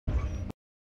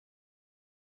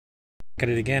Back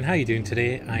at it again. How you doing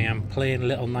today? I am playing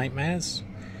Little Nightmares.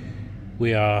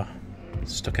 We are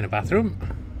stuck in a bathroom.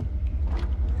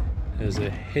 There's a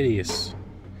hideous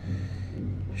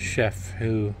chef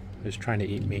who is trying to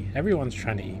eat me. Everyone's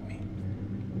trying to eat me.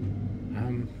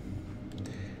 I'm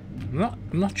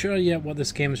not sure yet what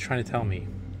this game is trying to tell me.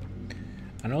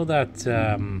 I know that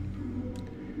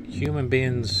human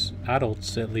beings,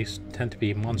 adults at least, tend to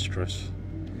be monstrous.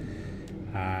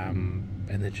 And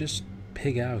they just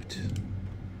pig out.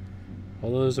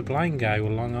 Although there's a blind guy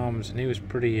with long arms, and he was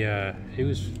pretty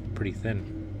thin.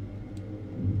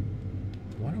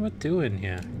 What am I doing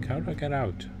here? How do I get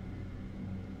out?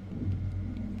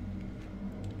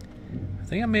 I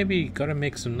think I maybe gotta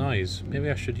make some noise. Maybe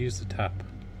I should use the tap.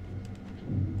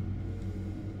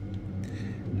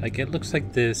 Like, it looks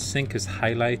like the sink is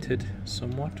highlighted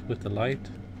somewhat with the light.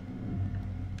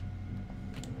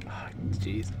 Oh,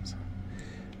 Jesus.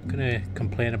 I'm gonna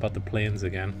complain about the planes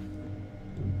again.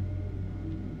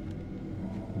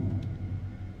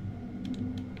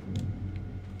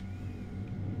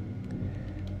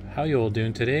 How you all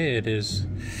doing today? It is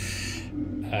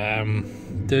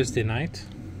Thursday night.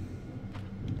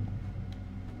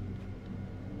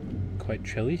 Quite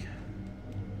chilly.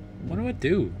 What do I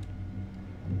do?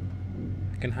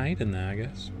 I can hide in there, I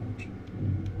guess.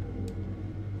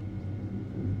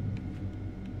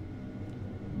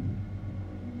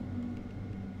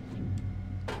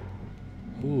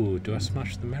 Ooh, do I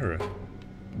smash the mirror?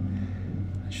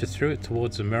 I should throw it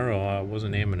towards the mirror, or I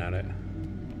wasn't aiming at it.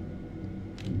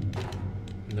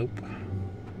 Nope.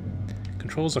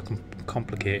 Controls are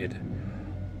complicated.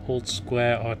 Hold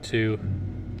square, R2.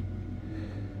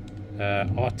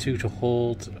 R2 to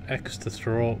hold, X to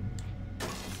throw.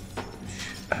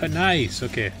 Nice,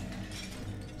 okay.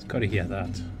 It's gotta hear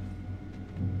that.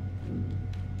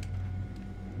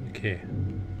 Okay.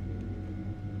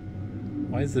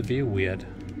 Why is the view weird?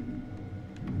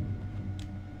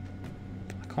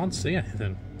 I can't see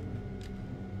anything.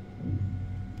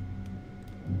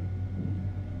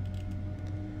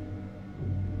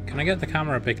 Can I get the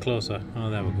camera a bit closer? Oh,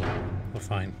 there we go. We're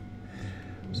fine.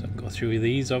 So I can go through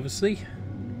these, obviously.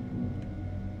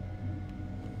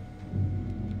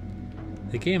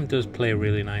 The game does play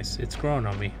really nice. It's growing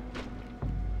on me.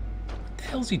 What the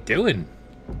hell's he doing?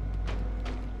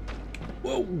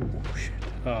 Whoa! Shit.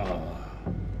 Oh.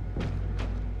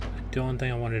 I don't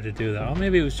think I wanted to do that. Or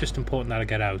maybe it was just important that I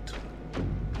get out.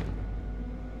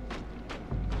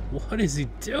 What is he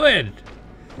doing?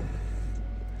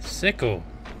 Sicko.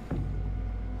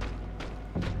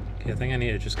 Okay, I think I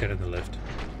need to just get in the lift.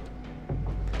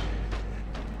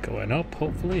 Going up,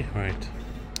 hopefully. Right.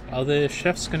 Are the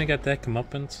chefs gonna get their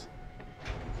comeuppance?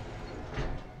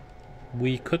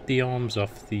 We cut the arms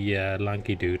off the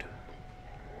lanky dude.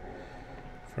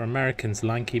 For Americans,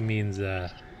 lanky means, well,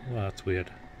 that's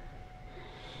weird.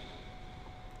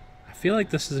 I feel like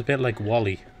this is a bit like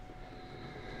Wall-E.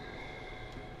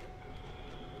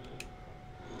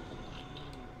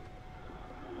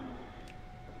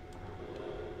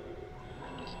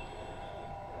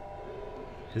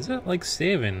 Is it like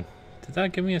saving? Did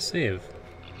that give me a save?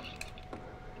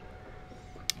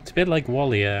 It's a bit like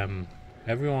Wall-E.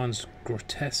 Everyone's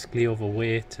grotesquely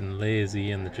overweight and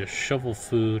lazy, and they just shovel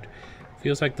food.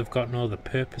 Feels like they've got no other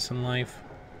purpose in life.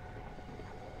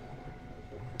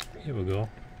 Here we go.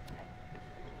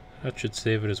 That should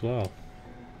save it as well.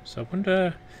 So I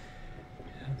wonder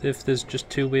if there's just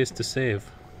two ways to save.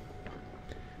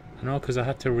 I know, because I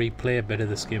had to replay a bit of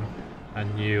this game. I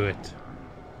knew it.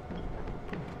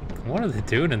 What are they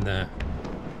doing in there?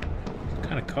 What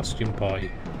kind of costume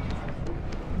party?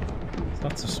 There's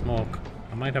lots of smoke.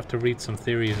 I might have to read some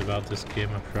theories about this game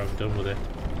after I'm done with it.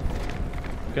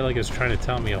 I feel like it's trying to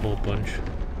tell me a whole bunch.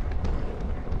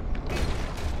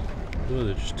 Oh,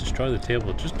 they just destroy the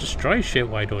table. Just destroy shit,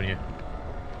 why don't you?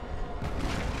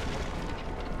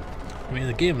 I mean,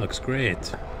 the game looks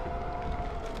great.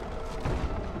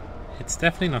 It's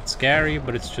definitely not scary,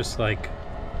 but it's just like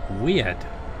weird.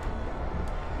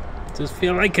 It does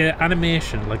feel like an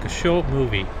animation, like a short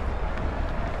movie.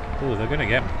 Oh, they're gonna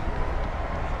get me.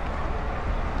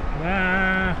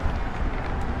 Ah.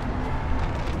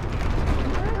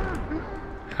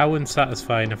 How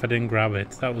unsatisfying if I didn't grab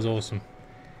it. That was awesome.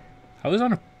 I was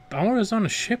on a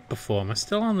ship before. Am I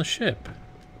still on the ship?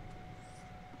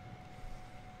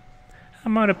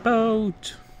 I'm on a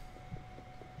boat.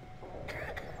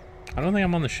 I don't think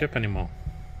I'm on the ship anymore.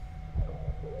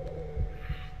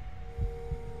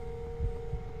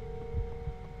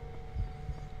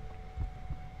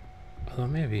 Although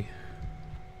maybe.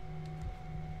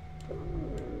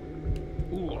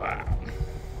 Ooh, wow.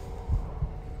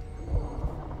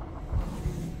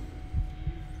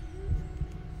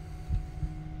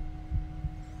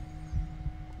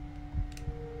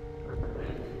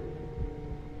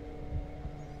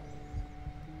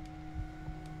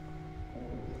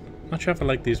 Not sure if I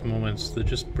like these moments. They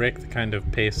just break the kind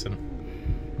of pacing.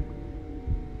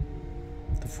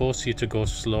 They force you to go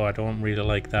slow. I don't really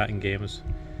like that in games.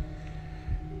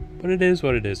 But it is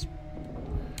what it is.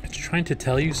 It's trying to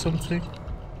tell you something.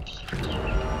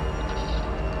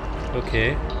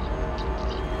 Okay.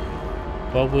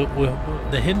 Well,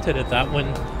 they hinted at that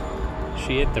when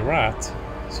she ate the rat.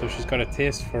 So she's got a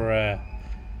taste for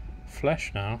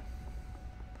flesh now.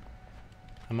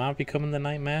 Am I becoming the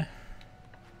nightmare?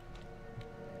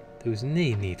 There was no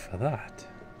need for that.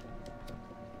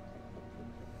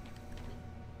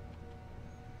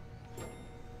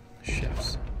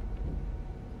 Chefs.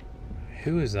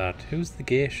 Who is that? Who's the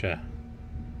geisha?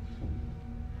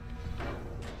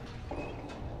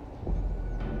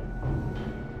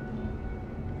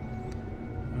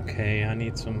 Okay, I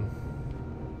need some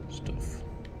stuff.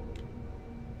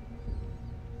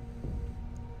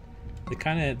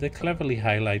 They cleverly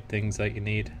highlight things that you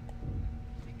need.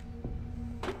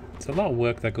 It's a lot of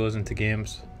work that goes into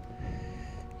games.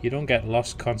 You don't get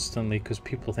lost constantly because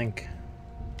people think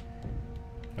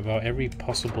about every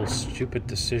possible stupid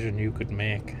decision you could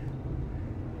make.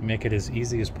 Make it as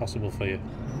easy as possible for you.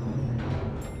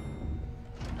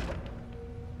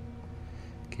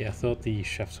 Okay, I thought the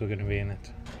chefs were going to be in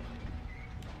it.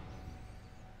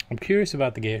 I'm curious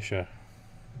about the geisha.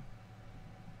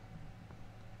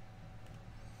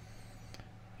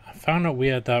 I found it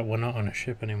weird that we're not on a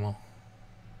ship anymore.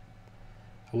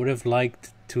 I would have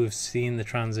liked to have seen the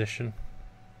transition.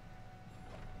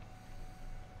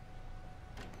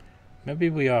 Maybe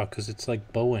we are, because it's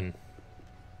like bowing. Is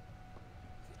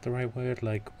that the right word?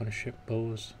 Like when a ship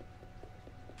bows?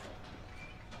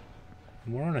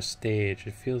 We're on a stage.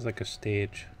 It feels like a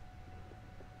stage.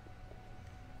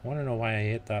 I want to know why I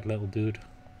ate that little dude.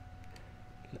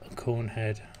 Little cone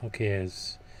head. Okay,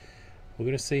 we're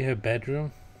going to see her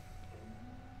bedroom.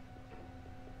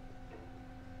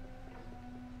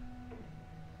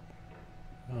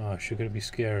 Oh, she's going to be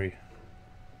scary.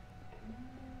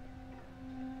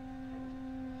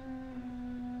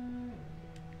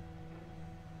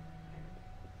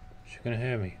 She's going to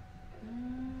hear me.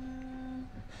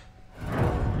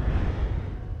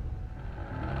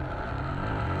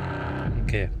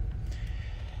 Okay.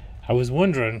 I was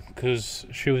wondering, because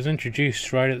she was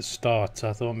introduced right at the start, so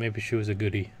I thought maybe she was a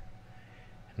goodie.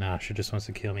 Nah, she just wants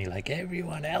to kill me like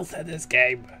everyone else at this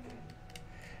game.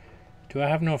 Do I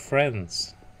have no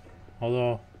friends?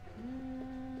 Although,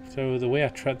 so the way I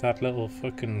treat that little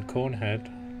fucking cone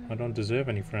head, I don't deserve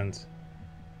any friends.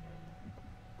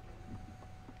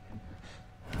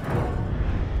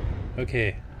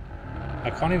 Okay.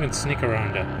 I can't even sneak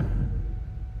around her.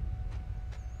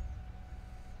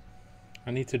 I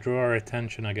need to draw her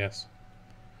attention, I guess.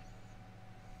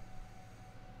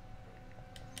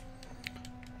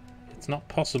 It's not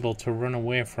possible to run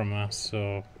away from us,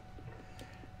 so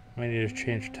I need to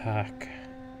change tack.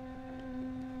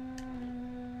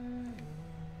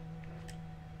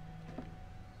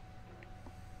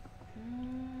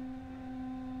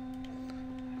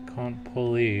 I can't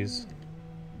pull these.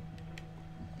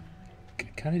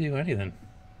 Can't I do anything?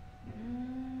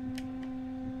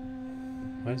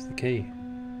 Where's the key?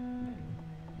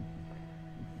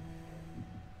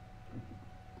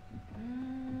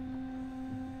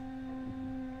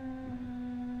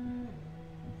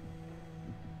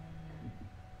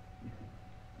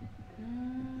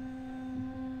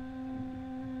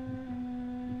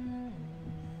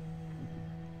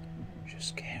 She's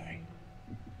scary.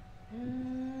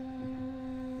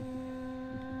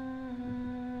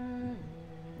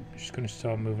 She's gonna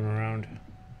start moving around.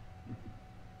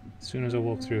 As soon as I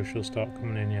walk through, she'll start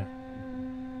coming in, yeah.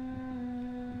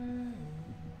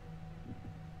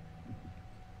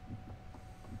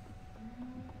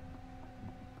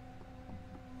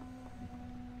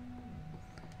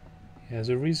 Yeah, there's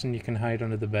a reason you can hide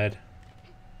under the bed.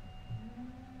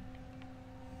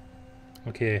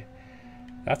 Okay,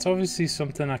 that's obviously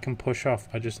something I can push off.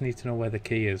 I just need to know where the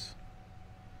key is.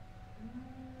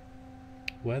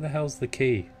 Where the hell's the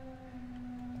key?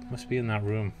 It must be in that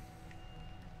room.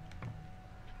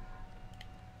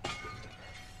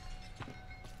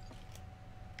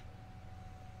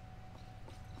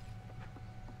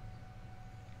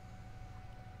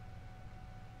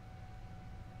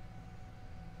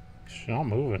 She's not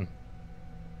moving.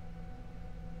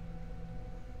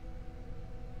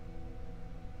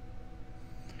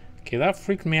 Okay, that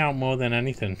freaked me out more than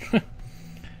anything.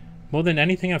 More than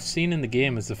anything I've seen in the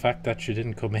game is the fact that she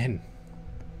didn't come in.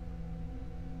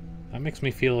 That makes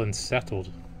me feel unsettled.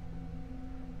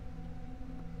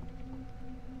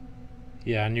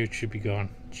 Yeah, I knew it should be gone.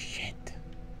 Shit.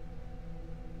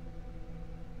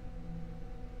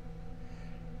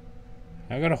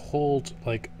 I gotta hold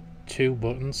like 2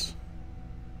 buttons.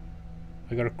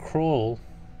 I gotta crawl.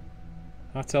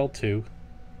 That's L2.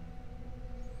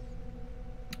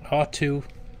 R2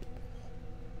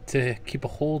 to keep a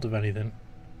hold of anything.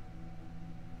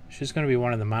 She's gonna be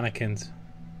one of the mannequins.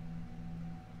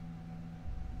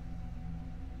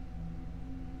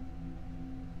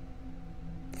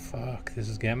 Fuck, this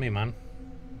is getting me, man.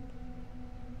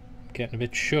 I'm getting a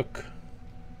bit shook.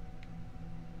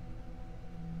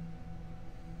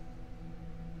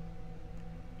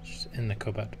 She's in the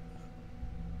cupboard.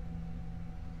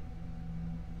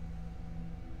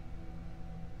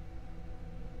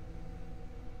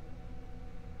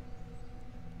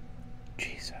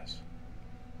 Jesus.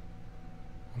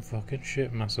 I'm fucking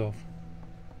shitting myself.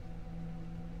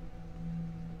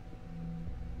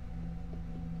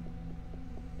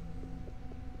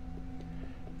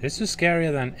 This is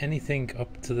scarier than anything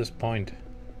up to this point.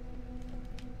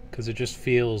 Because it just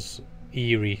feels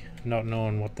eerie, not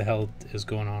knowing what the hell is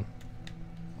going on.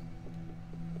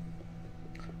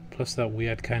 Plus that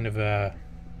weird kind of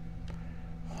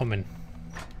humming.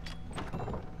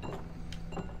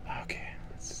 Okay,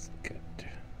 that's good.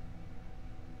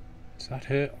 Is that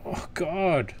her? Oh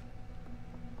god!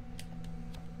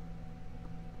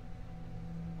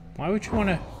 Why would you want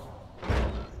to...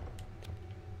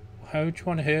 How would you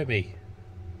want to hurt me?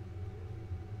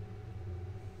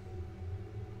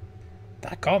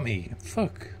 That got me.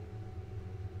 Fuck.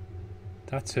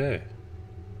 That's her.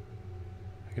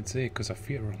 I can see it because her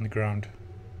feet are on the ground.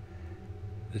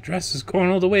 The dress is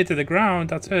going all the way to the ground.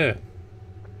 That's her.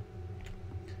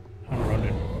 I'm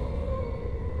running.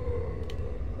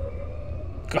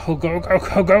 Go, go, go,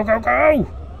 go, go, go, go!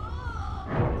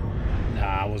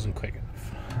 Nah, I wasn't quick enough.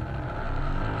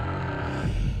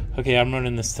 Okay, I'm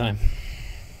running this time.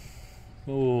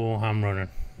 Oh, I'm running.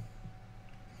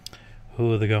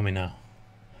 Oh, they got me now.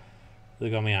 They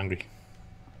got me angry.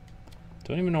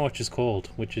 Don't even know what she's called,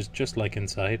 which is just like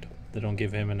Inside. They don't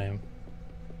give him a name.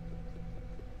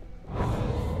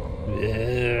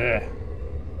 Yeah.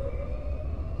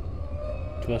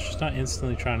 Well, she's not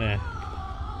instantly trying to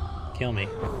kill me.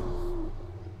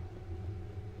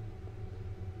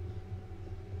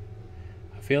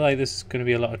 I feel like this is going to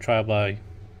be a lot of trial by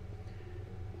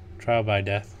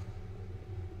death.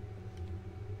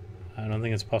 I don't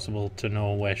think it's possible to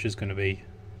know where she's going to be,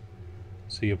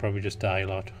 so you'll probably just die a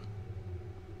lot.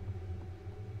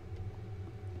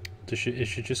 Is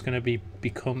she just going to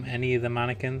become any of the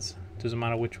mannequins? Doesn't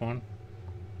matter which one.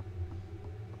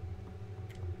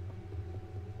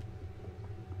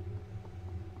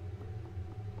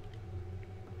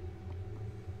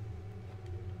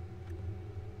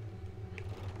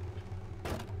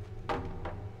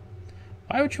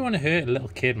 Why would you want to hurt a little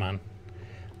kid, man?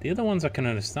 The other ones I can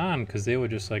understand because they were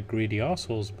just like greedy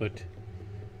arseholes, but...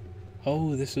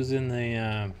 Oh, this was in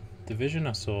the vision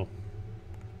I saw.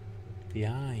 The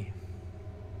eye.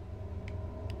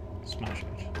 Smash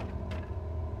it.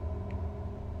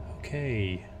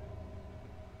 Okay.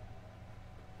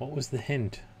 What was the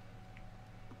hint?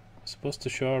 I'm supposed to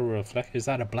show a reflection. Is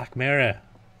that a black mirror?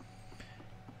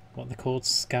 What they called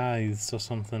skies or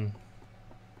something.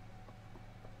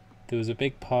 There was a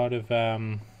big part of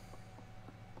oh,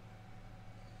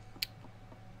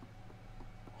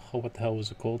 what the hell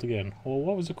was it called again? Oh,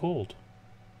 what was it called?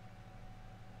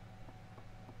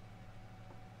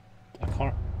 I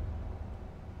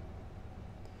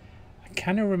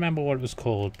can't remember what it was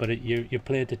called, but you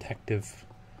play a detective.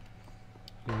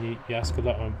 You ask a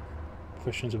lot of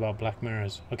questions about black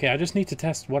mirrors. Okay, I just need to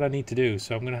test what I need to do,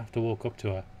 so I'm gonna have to walk up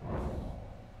to her.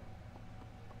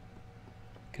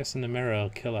 Guess in the mirror I'll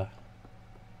kill her.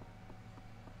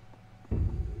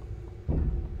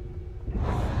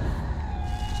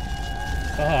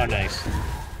 Oh, nice.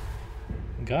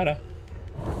 Got her.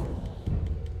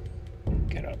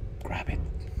 Get up. Grab it.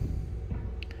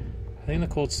 I think they're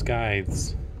called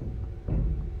scythes.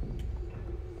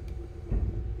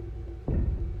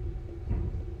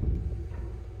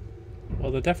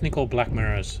 Well, they're definitely called black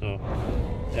mirrors, so...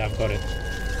 Yeah, I've got it.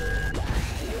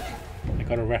 I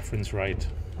got a reference right.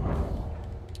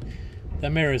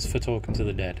 They're mirrors for talking to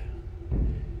the dead.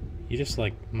 You just,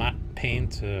 like, matte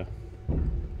paint a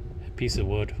piece of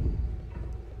wood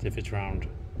if it's round.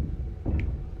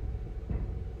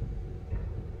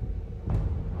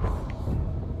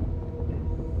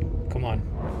 Come on.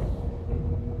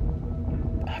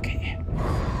 Okay.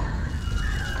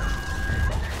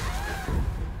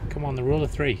 Come on, the rule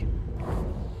of 3.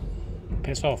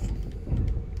 Piss off.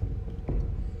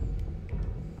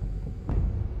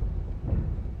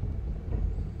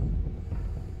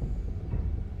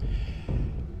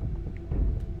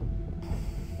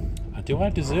 I Do I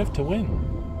deserve to win?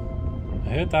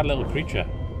 I heard that little creature.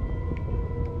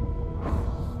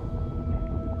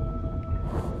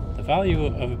 The value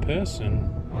of a person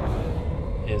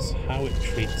is how it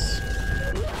treats,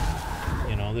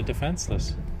 you know, the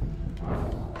defenseless.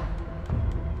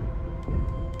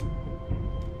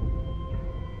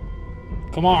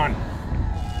 Come on!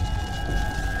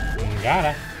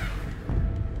 Gotta.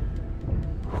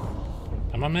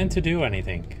 Am I meant to do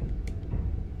anything?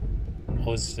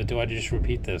 Or do I just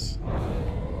repeat this?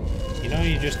 You know,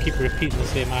 you just keep repeating the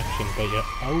same action, but you're...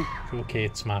 Oh, okay,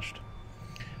 it's smashed.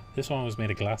 This one was made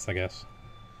of glass, I guess.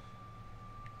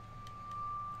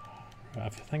 I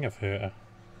think I've hurt her.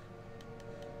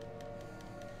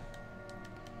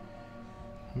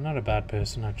 I'm not a bad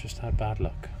person, I just had bad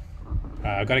luck.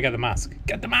 Alright, I've got to get the mask.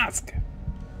 Get the mask!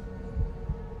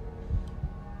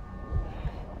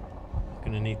 I'm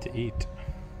gonna need to eat.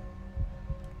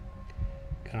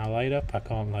 Can I light up? I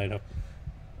can't light up.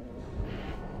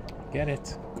 Get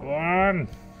it. Go on!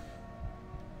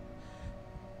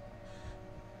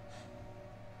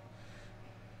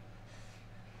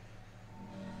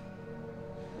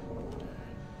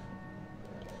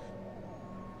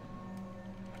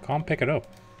 I can't pick it up.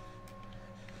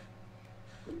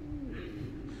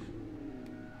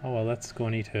 Oh well, let's go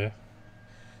and eat her.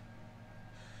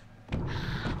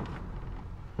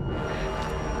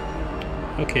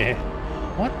 Okay.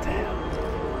 What the hell?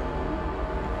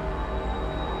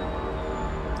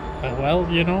 Well,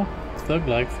 you know, thug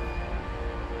life.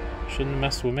 Shouldn't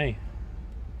mess with me.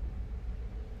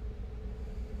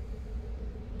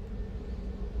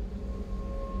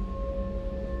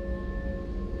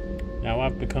 Now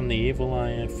I've become the evil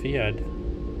I feared.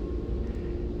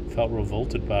 Felt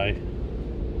revolted by.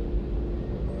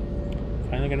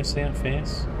 Finally gonna see her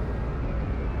face.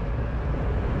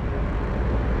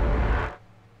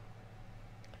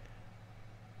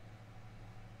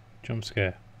 Jump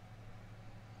scare.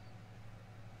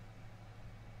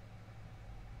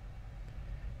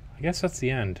 I guess that's the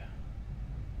end.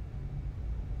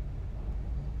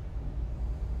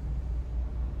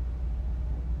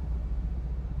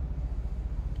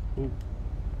 Ooh.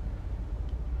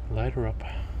 Light her up.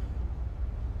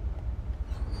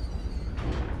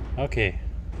 Okay.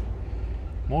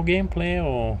 More gameplay,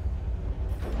 or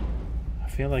I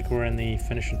feel like we're in the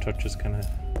finishing touches kind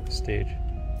of stage.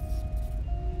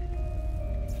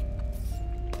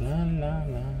 La la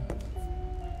la.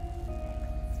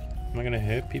 Am I gonna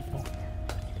hurt people?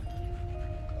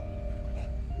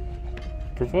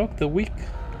 Provoke the weak.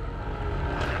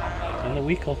 And the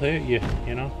weak will hurt you,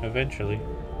 you know, eventually.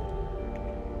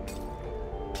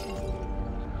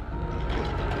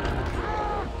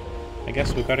 I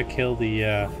guess we've got to kill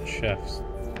the chefs.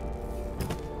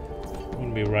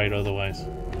 Wouldn't be right otherwise.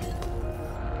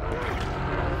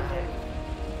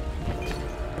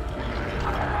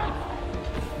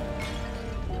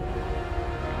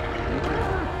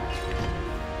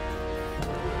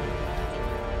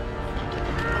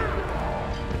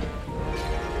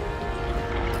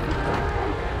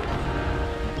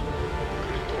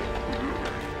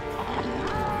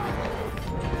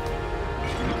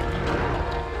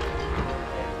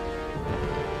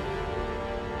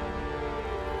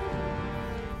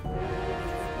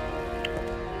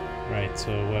 Right,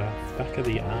 so back of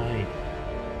the eye.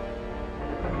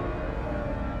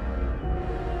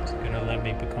 It's gonna let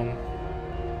me become...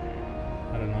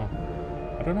 I don't know.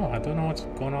 I don't know what's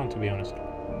going on, to be honest.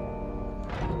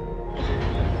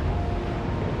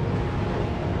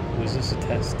 Was this a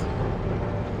test?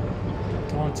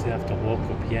 Don't want to have to walk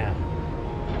up here.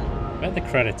 Where the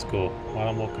credits go while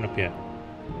I'm walking up here?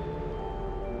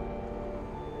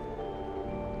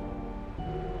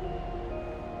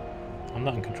 I'm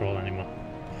not in control anymore.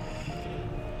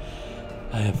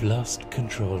 I have lost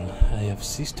control. I have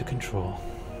ceased to control.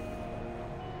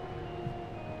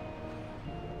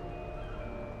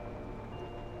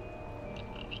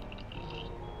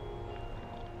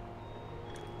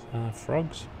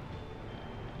 Frogs?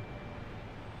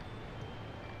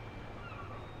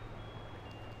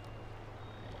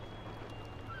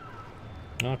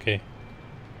 Okay.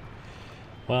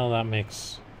 Well, that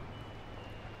makes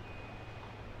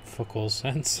fuck all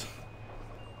sense.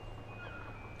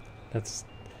 Let's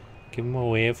give him a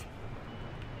wave.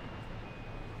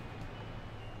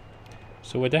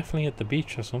 So we're definitely at the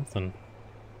beach or something.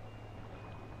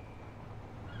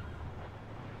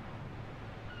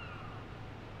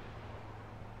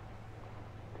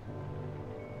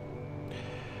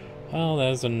 Well,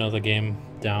 there's another game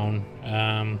down.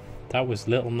 That was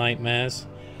Little Nightmares.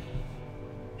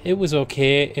 It was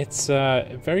okay. It's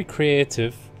very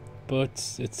creative,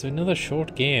 but it's another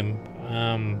short game.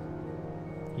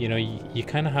 you know, you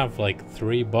kind of have like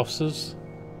 3 bosses,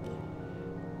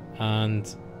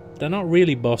 and they're not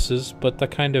really bosses, but they're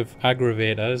kind of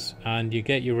aggravators, and you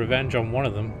get your revenge on one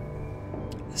of them.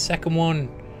 The second one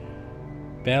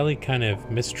barely kind of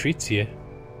mistreats you,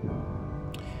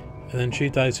 and then she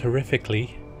dies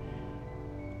horrifically,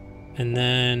 and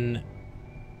then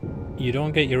you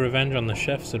don't get your revenge on the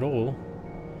chefs at all,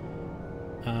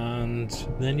 and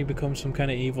then you become some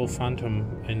kind of evil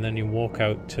phantom, and then you walk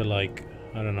out to, like,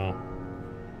 I don't know,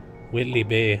 Whitley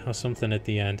Bay or something at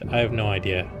the end. I have no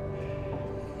idea.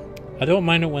 I don't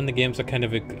mind it when the games are kind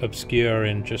of obscure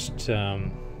and just I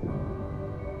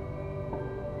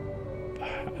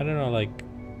don't know, like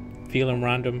feeling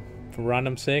random for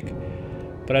random's sake,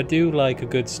 but I do like a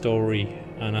good story,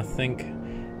 and I think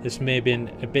this may have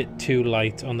been a bit too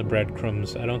light on the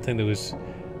breadcrumbs. I don't think there was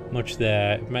much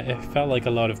there. It felt like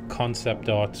a lot of concept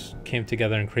art came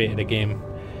together and created a game.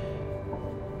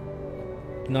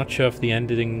 Not sure if the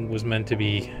ending was meant to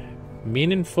be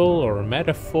meaningful or a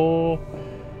metaphor.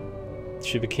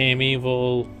 She became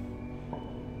evil,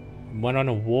 went on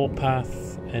a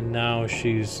warpath, and now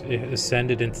she's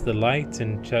ascended into the light,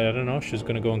 and I don't know, she's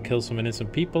going to go and kill some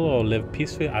innocent people or live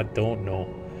peacefully. I don't know.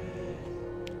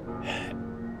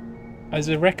 As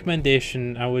a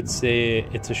recommendation, I would say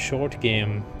it's a short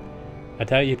game. I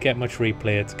doubt you'd get much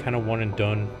replay. It's kind of one and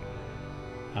done,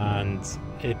 and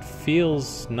it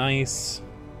feels nice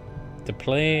to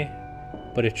play,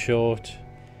 but it's short.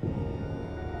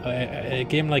 A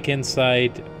game like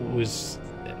Inside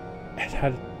it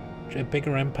had a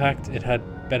bigger impact. It had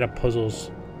better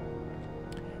puzzles.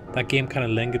 That game kind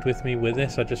of lingered with me. With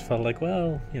this, I just felt like,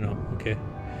 well, you know, okay,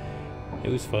 it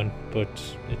was fun, but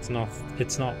it's not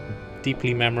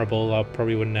deeply memorable. I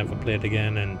probably would never play it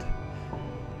again, and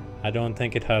I don't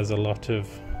think it has a lot of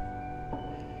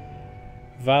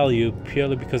value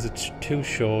purely because it's too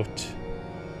short.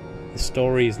 The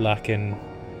story is lacking,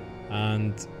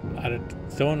 and I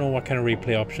don't know what kind of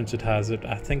replay options it has.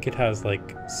 I think it has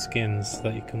like skins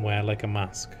that you can wear like a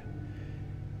mask.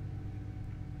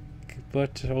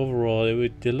 But overall,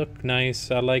 they look nice.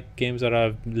 I like games that are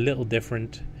a little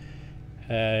different.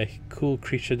 Cool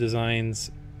creature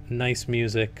designs, nice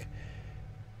music.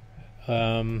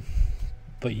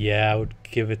 But yeah, I would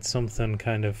give it something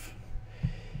kind of.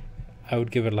 I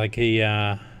would give it like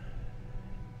a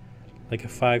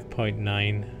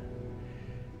 5.9.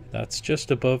 That's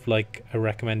just above like a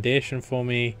recommendation for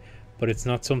me, but it's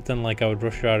not something like I would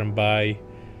rush out and buy.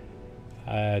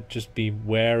 Just be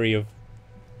wary of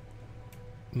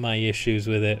my issues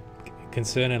with it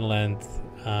concerning length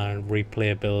and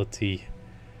replayability.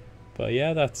 But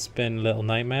yeah, that's been Little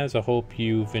Nightmares. I hope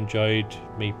you've enjoyed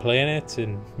me playing it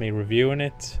and me reviewing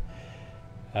it.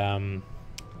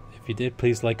 If you did,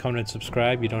 please like, comment and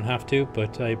subscribe. You don't have to,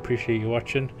 but I appreciate you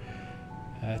watching.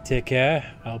 Take care.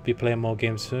 I'll be playing more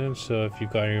games soon, so if you've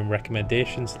got any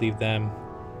recommendations, leave them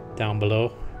down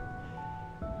below.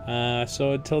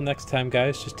 So until next time,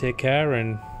 guys, just take care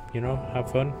and, you know,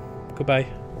 have fun.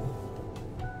 Goodbye.